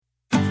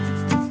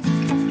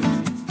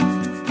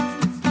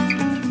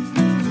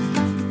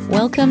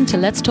Welcome to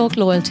Let's Talk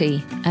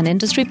Loyalty, an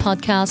industry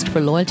podcast for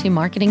loyalty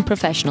marketing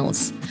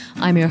professionals.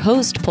 I'm your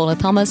host, Paula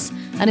Thomas,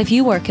 and if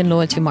you work in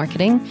loyalty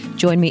marketing,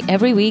 join me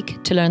every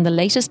week to learn the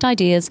latest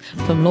ideas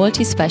from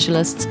loyalty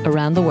specialists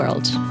around the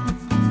world.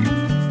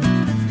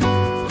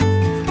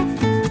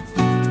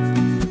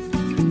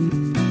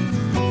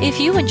 If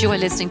you enjoy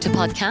listening to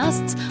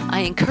podcasts,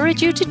 I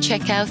encourage you to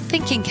check out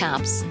Thinking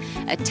Caps,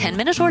 a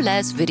 10-minute or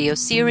less video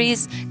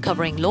series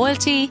covering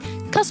loyalty,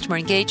 customer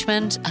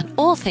engagement, and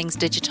all things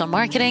digital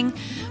marketing,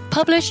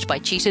 published by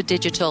Cheetah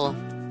Digital.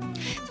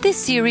 This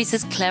series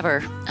is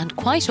clever and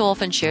quite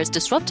often shares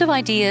disruptive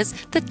ideas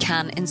that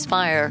can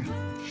inspire.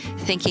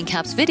 Thinking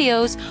Caps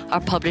videos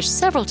are published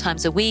several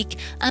times a week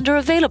and are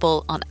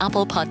available on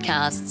Apple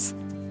Podcasts.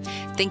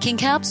 Thinking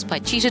Caps by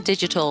Cheetah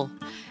Digital.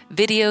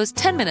 Videos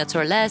 10 minutes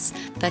or less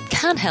that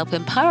can help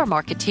empower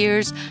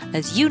marketeers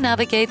as you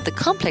navigate the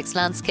complex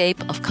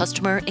landscape of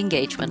customer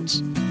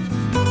engagement.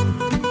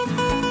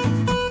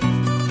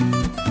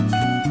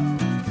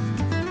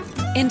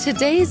 In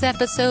today's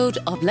episode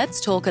of Let's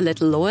Talk a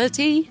Little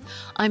Loyalty,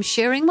 I'm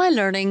sharing my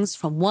learnings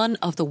from one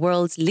of the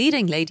world's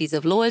leading ladies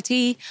of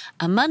loyalty,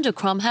 Amanda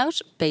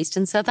Kromhout, based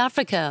in South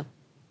Africa.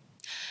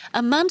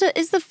 Amanda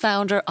is the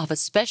founder of a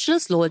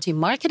specialist loyalty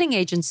marketing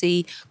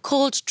agency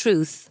called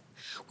Truth,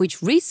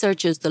 which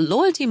researches the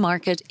loyalty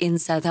market in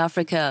South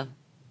Africa.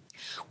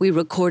 We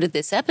recorded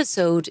this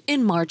episode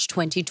in March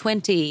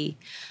 2020,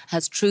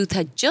 as Truth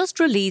had just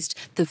released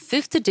the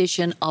 5th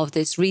edition of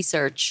this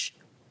research.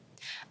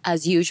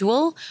 As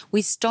usual,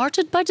 we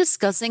started by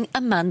discussing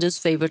Amanda's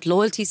favourite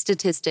loyalty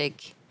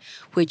statistic,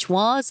 which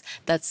was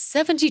that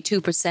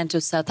 72%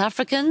 of South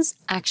Africans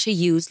actually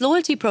use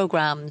loyalty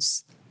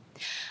programs.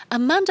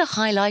 Amanda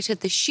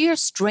highlighted the sheer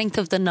strength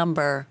of the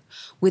number,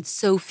 with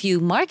so few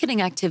marketing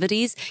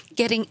activities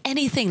getting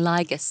anything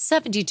like a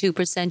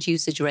 72%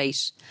 usage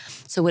rate.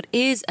 So it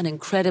is an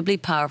incredibly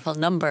powerful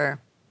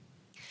number.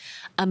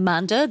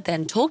 Amanda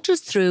then talked us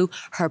through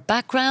her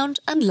background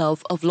and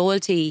love of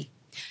loyalty,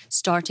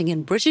 starting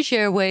in British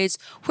Airways,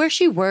 where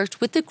she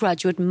worked with the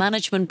Graduate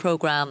Management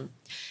Programme,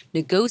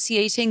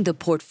 negotiating the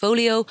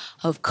portfolio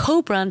of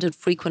co-branded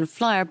frequent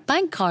flyer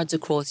bank cards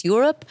across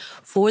Europe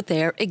for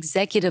their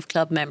executive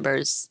club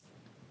members.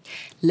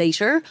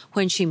 Later,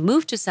 when she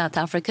moved to South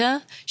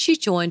Africa, she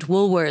joined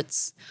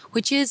Woolworths,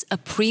 which is a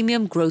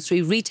premium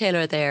grocery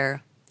retailer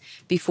there,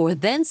 before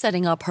then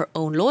setting up her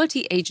own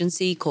loyalty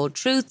agency called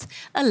Truth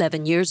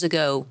 11 years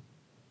ago.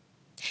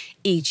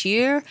 Each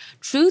year,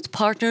 Truth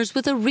partners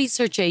with a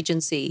research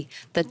agency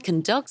that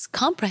conducts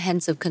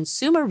comprehensive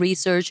consumer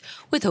research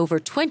with over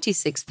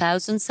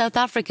 26,000 South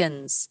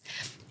Africans,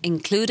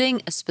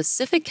 including a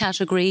specific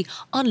category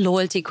on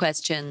loyalty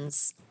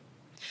questions.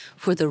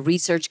 For the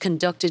research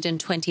conducted in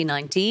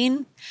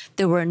 2019,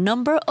 there were a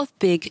number of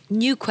big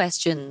new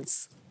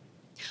questions.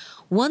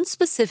 One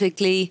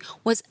specifically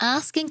was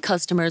asking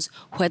customers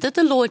whether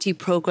the loyalty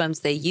programs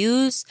they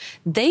use,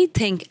 they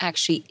think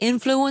actually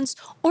influence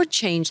or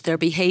change their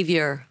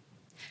behaviour.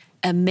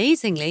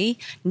 Amazingly,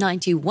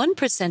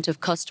 91% of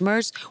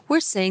customers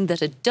were saying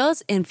that it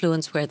does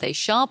influence where they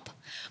shop,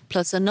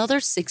 plus another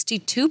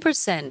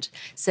 62%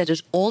 said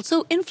it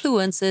also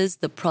influences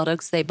the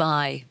products they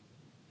buy.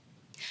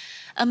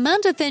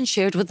 Amanda then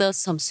shared with us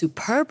some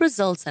superb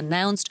results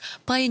announced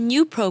by a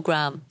new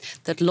program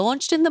that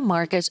launched in the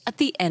market at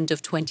the end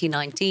of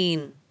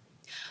 2019.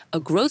 A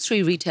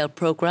grocery retail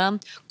program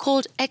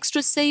called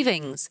Extra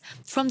Savings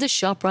from the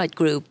ShopRite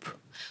Group,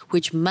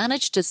 which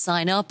managed to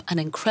sign up an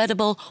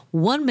incredible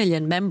 1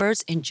 million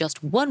members in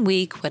just 1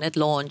 week when it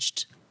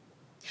launched.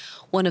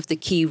 One of the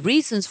key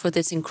reasons for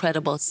this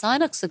incredible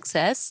sign-up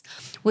success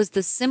was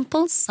the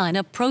simple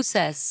sign-up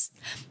process,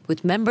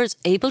 with members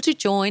able to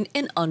join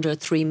in under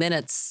 3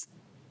 minutes.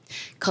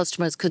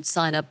 Customers could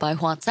sign up by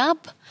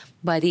WhatsApp,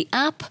 by the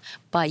app,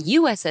 by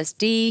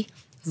USSD,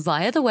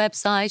 via the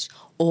website,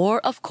 or,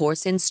 of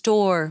course, in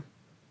store.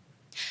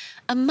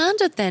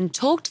 Amanda then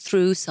talked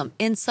through some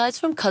insights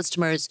from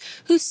customers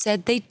who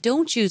said they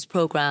don't use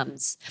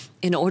programs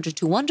in order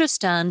to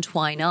understand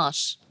why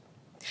not.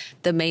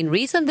 The main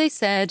reason, they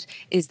said,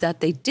 is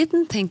that they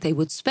didn't think they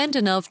would spend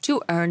enough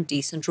to earn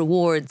decent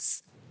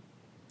rewards.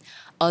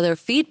 Other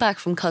feedback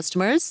from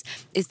customers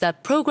is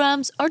that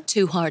programs are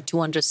too hard to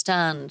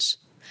understand.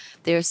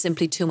 They are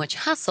simply too much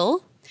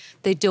hassle,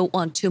 they don't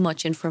want too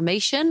much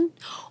information,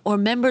 or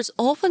members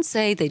often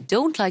say they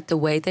don't like the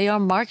way they are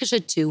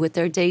marketed to with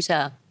their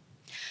data.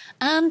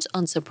 And,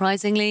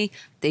 unsurprisingly,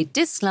 they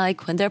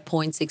dislike when their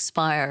points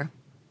expire.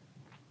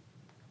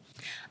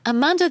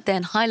 Amanda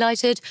then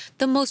highlighted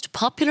the most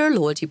popular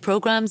loyalty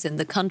programs in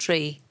the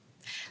country,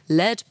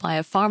 led by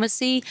a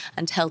pharmacy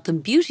and health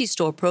and beauty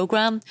store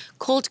program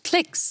called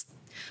Clicks,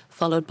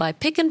 followed by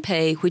Pick n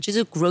Pay, which is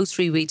a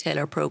grocery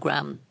retailer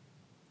program.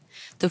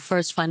 The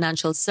first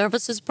financial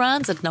services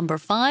brands at number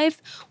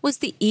 5 was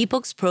the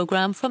eBooks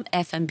program from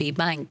FNB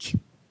Bank.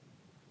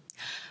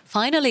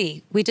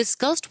 Finally, we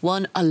discussed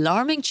one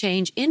alarming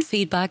change in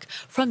feedback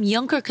from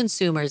younger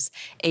consumers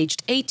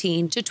aged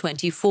 18 to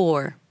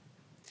 24.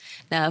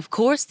 Now, of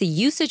course, the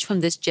usage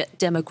from this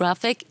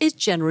demographic is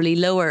generally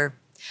lower,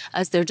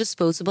 as their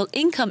disposable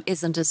income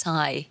isn't as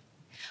high.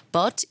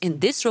 But in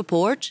this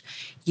report,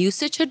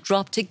 usage had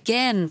dropped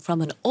again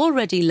from an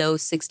already low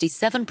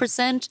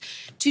 67%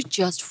 to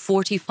just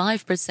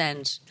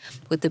 45%,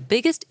 with the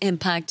biggest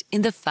impact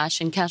in the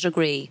fashion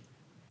category.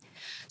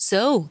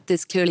 So,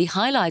 this clearly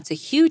highlights a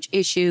huge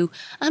issue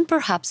and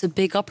perhaps a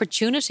big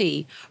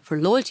opportunity for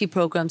loyalty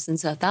programs in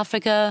South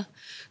Africa,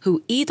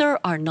 who either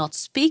are not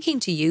speaking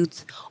to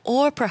youth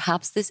or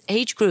perhaps this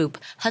age group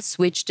has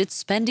switched its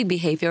spending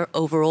behaviour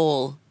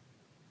overall.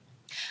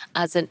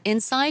 As an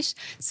insight,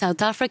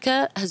 South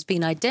Africa has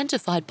been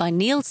identified by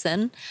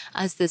Nielsen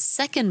as the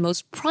second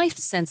most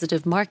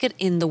price-sensitive market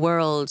in the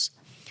world.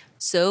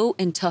 So,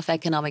 in tough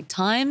economic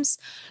times,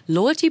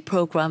 loyalty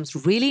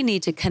programs really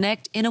need to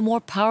connect in a more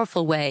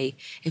powerful way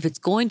if it's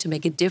going to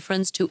make a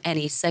difference to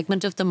any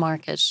segment of the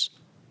market.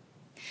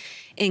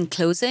 In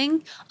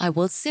closing, I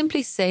will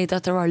simply say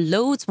that there are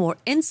loads more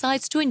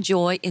insights to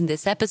enjoy in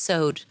this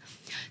episode.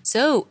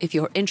 So, if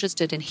you're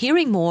interested in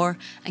hearing more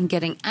and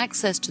getting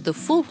access to the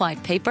full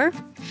white paper,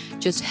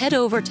 just head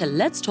over to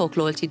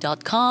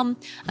letstalkloyalty.com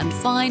and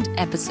find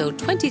episode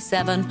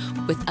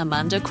 27 with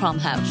Amanda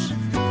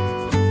Cromhout.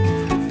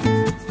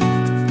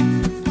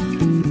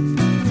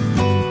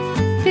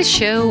 This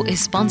show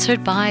is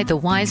sponsored by The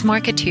Wise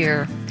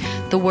Marketeer,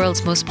 the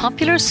world's most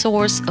popular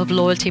source of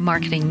loyalty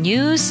marketing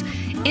news,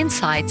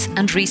 insights,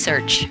 and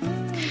research.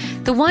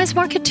 The Wise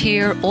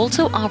Marketeer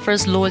also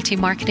offers loyalty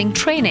marketing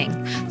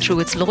training through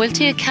its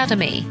Loyalty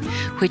Academy,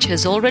 which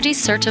has already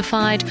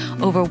certified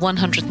over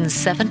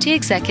 170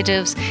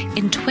 executives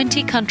in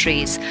 20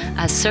 countries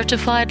as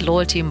certified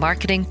loyalty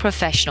marketing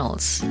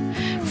professionals.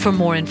 For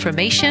more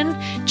information,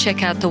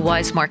 check out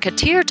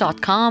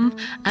thewisemarketeer.com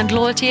and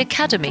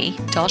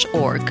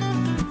loyaltyacademy.org.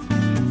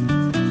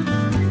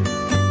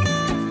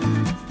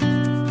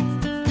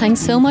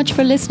 Thanks so much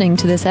for listening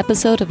to this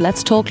episode of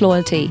Let's Talk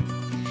Loyalty.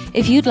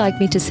 If you'd like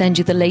me to send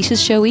you the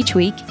latest show each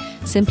week,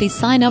 simply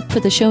sign up for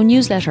the show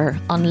newsletter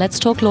on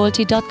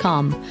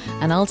letstalkloyalty.com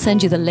and I'll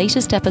send you the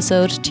latest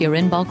episode to your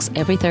inbox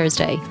every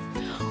Thursday.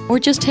 Or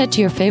just head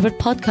to your favourite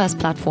podcast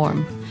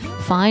platform.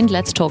 Find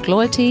Let's Talk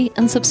Loyalty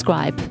and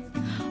subscribe.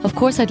 Of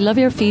course, I'd love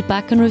your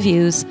feedback and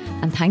reviews,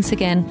 and thanks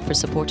again for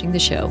supporting the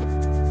show.